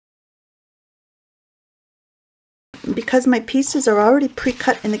because my pieces are already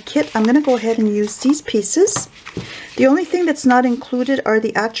pre-cut in the kit, I'm going to go ahead and use these pieces. The only thing that's not included are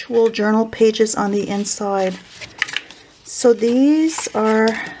the actual journal pages on the inside. So these are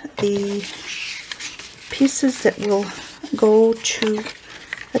the pieces that will go to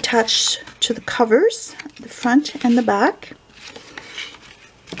attach to the covers, the front and the back.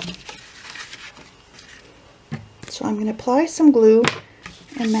 So I'm going to apply some glue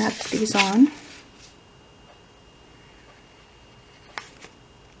and mat these on.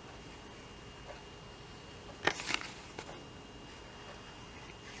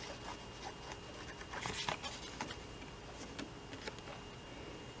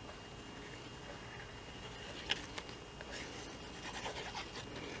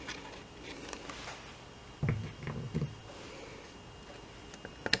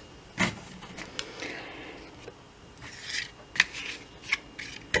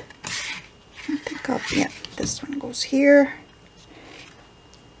 Yeah, this one goes here.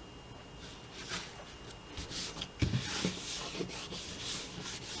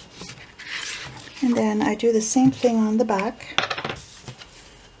 And then I do the same thing on the back.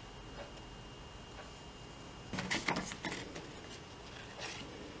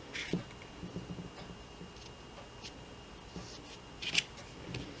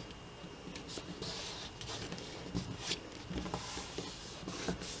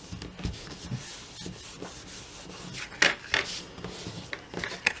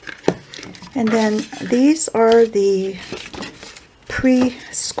 And then these are the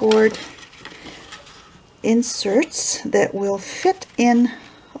pre-scored inserts that will fit in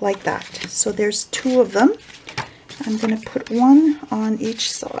like that. So there's 2 of them. I'm going to put one on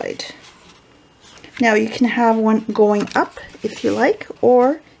each side. Now you can have one going up if you like,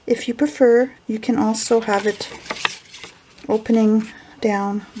 or if you prefer, you can also have it opening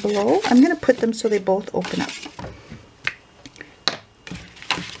down below. I'm going to put them so they both open up.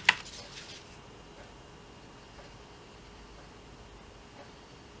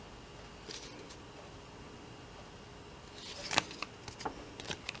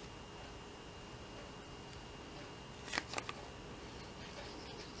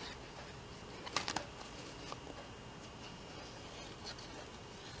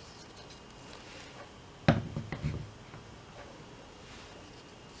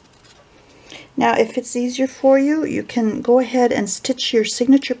 Now if it's easier for you, you can go ahead and stitch your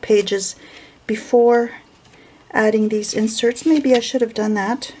signature pages before adding these inserts. Maybe I should have done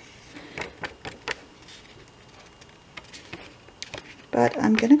that, but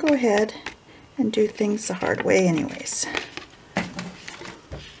I'm going to go ahead and do things the hard way anyways.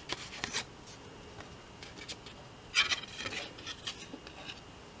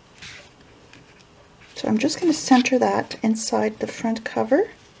 So I'm just going to center that inside the front cover.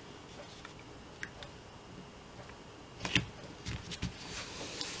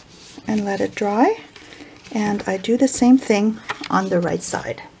 And let it dry, and I do the same thing on the right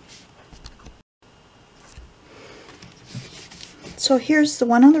side. So here's the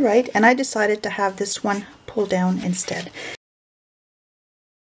one on the right, and I decided to have this one pull down instead.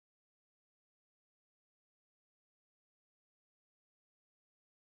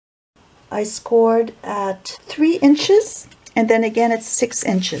 I scored at 3 inches, and then again it's 6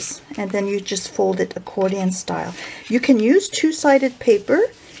 inches, and then you just fold it accordion style. You can use 2-sided paper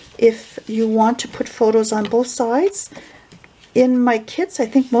if you want to put photos on both sides. In my kits, I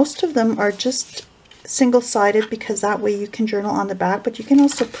think most of them are just single-sided because that way you can journal on the back, but you can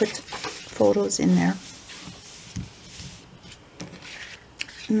also put photos in there.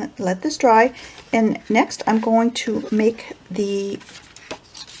 And let this dry. And next I'm going to make the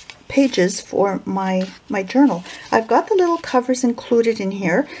pages for my journal. I've got the little covers included in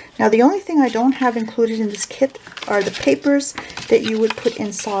here. Now the only thing I don't have included in this kit are the papers that you would put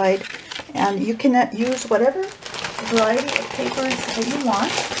inside, and you can use whatever variety of papers that you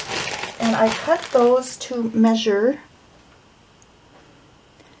want. And I cut those to measure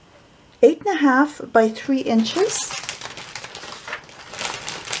 8.5 by 3 inches.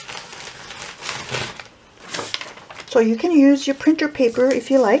 So you can use your printer paper if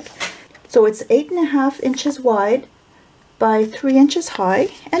you like. So it's 8.5 inches wide by 3 inches high,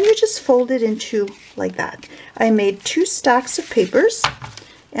 and you just fold it into like that. I made 2 stacks of papers,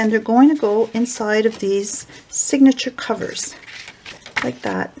 and they're going to go inside of these signature covers like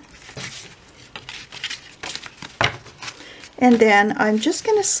that. And then I'm just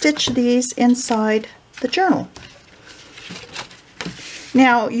going to stitch these inside the journal.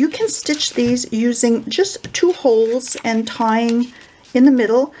 Now you can stitch these using just 2 holes and tying in the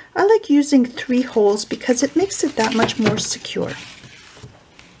middle. I like using 3 holes because it makes it that much more secure.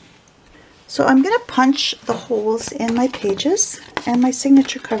 So I'm going to punch the holes in my pages and my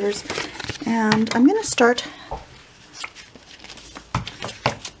signature covers, and I'm going to start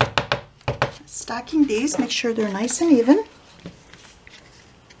stacking these. Make sure they're nice and even,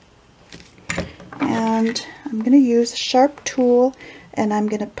 and I'm going to use a sharp tool, and I'm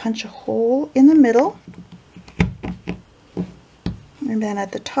going to punch a hole in the middle, and then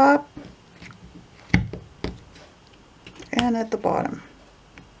at the top and at the bottom.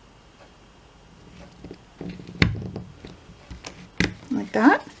 Like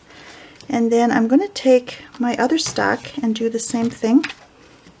that. And then I'm going to take my other stack and do the same thing.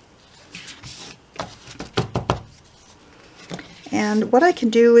 And what I can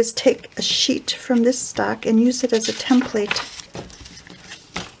do is take a sheet from this stack and use it as a template.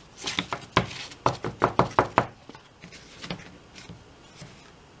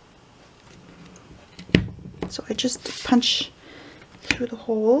 So I just punch through the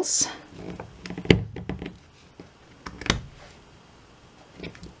holes.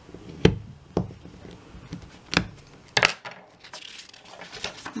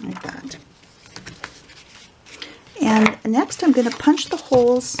 Like that. And next I'm going to punch the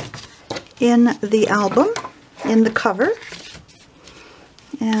holes in the album, in the cover.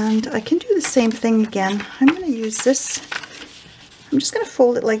 And I can do the same thing again. I'm going to use this. I'm just going to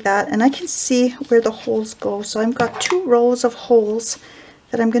fold it like that, and I can see where the holes go. So I've got 2 rows of holes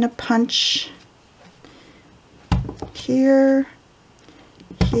that I'm going to punch here,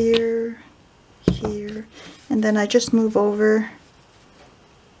 here, here, and then I just move over.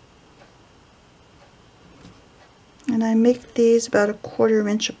 And I make these about 1/4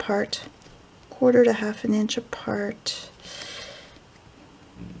 inch apart, 1/4 to 1/2 inch apart.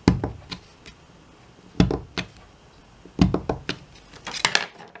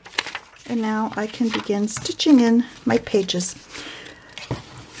 And now I can begin stitching in my pages.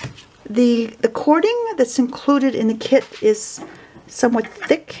 The cording that's included in the kit is somewhat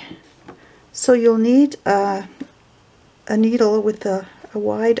thick, so you'll need a needle with a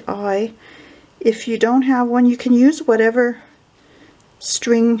wide eye. If you don't have one, you can use whatever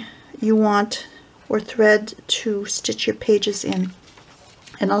string you want or thread to stitch your pages in.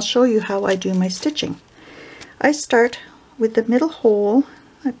 And I'll show you how I do my stitching. I start with the middle hole.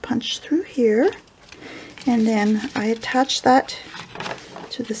 I punch through here, and then I attach that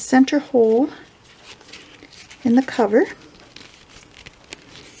to the center hole in the cover.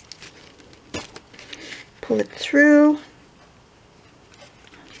 Pull it through,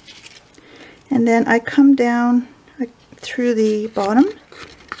 and then I come down through the bottom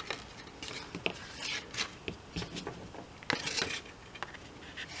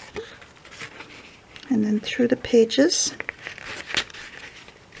and then through the pages.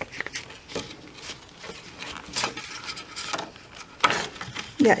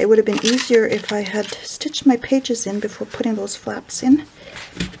 Yeah, it would have been easier if I had stitched my pages in before putting those flaps in.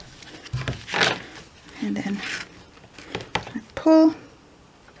 And then I pull.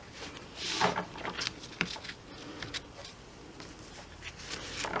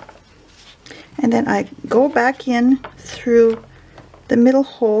 And then I go back in through the middle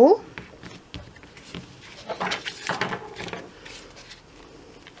hole.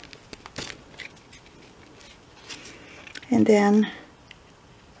 And then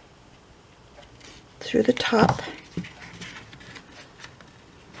through the top.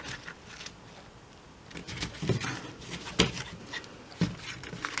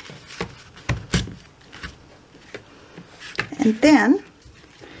 And then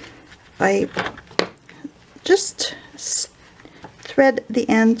I just thread the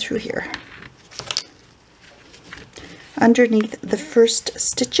end through here underneath the first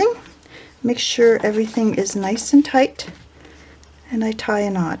stitching. Make sure everything is nice and tight, and I tie a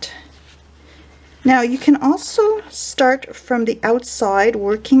knot. Now you can also start from the outside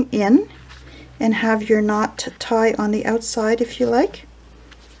working in and have your knot tie on the outside if you like.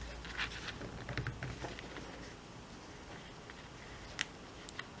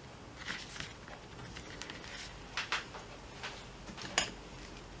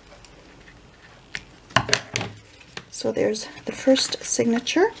 So there's the first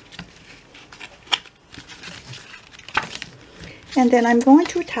signature. And then I'm going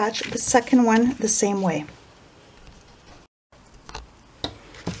to attach the second one the same way.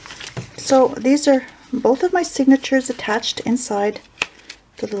 So these are both of my signatures attached inside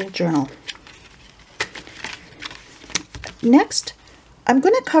the little journal. Next, I'm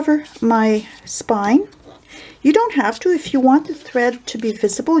going to cover my spine. You don't have to. If you want the thread to be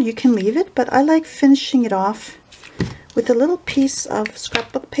visible, you can leave it, but I like finishing it off with a little piece of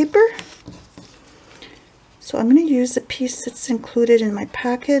scrapbook paper. So I'm going to use a piece that's included in my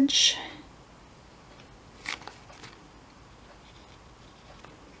package,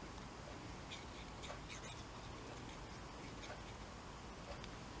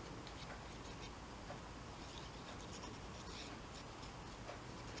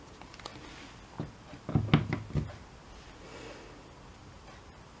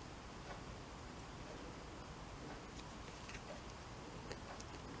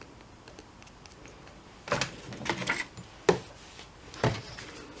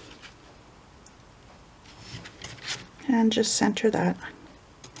 and just center that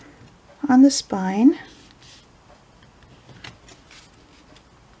on the spine.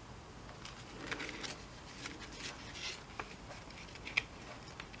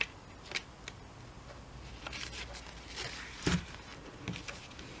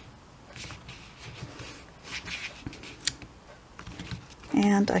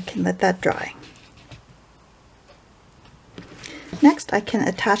 And I can let that dry. Next, I can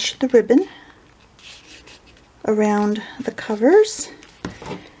attach the ribbon around the covers,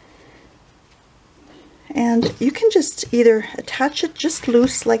 and you can just either attach it just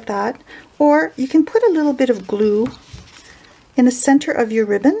loose like that, or you can put a little bit of glue in the center of your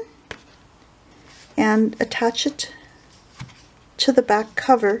ribbon and attach it to the back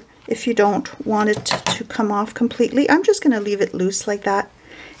cover if you don't want it to come off completely. I'm just going to leave it loose like that.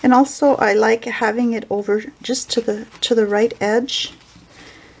 And also I like having it over just to the right edge.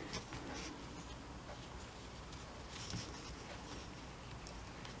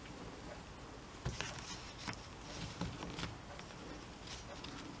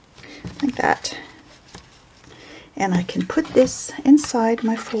 Like that. And I can put this inside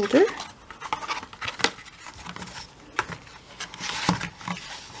my folder.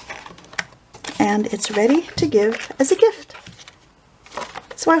 And it's ready to give as a gift.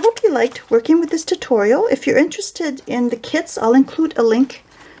 So I hope you liked working with this tutorial. If you're interested in the kits, I'll include a link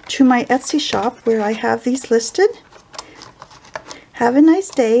to my Etsy shop where I have these listed. Have a nice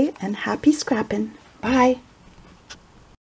day and happy scrapping. Bye.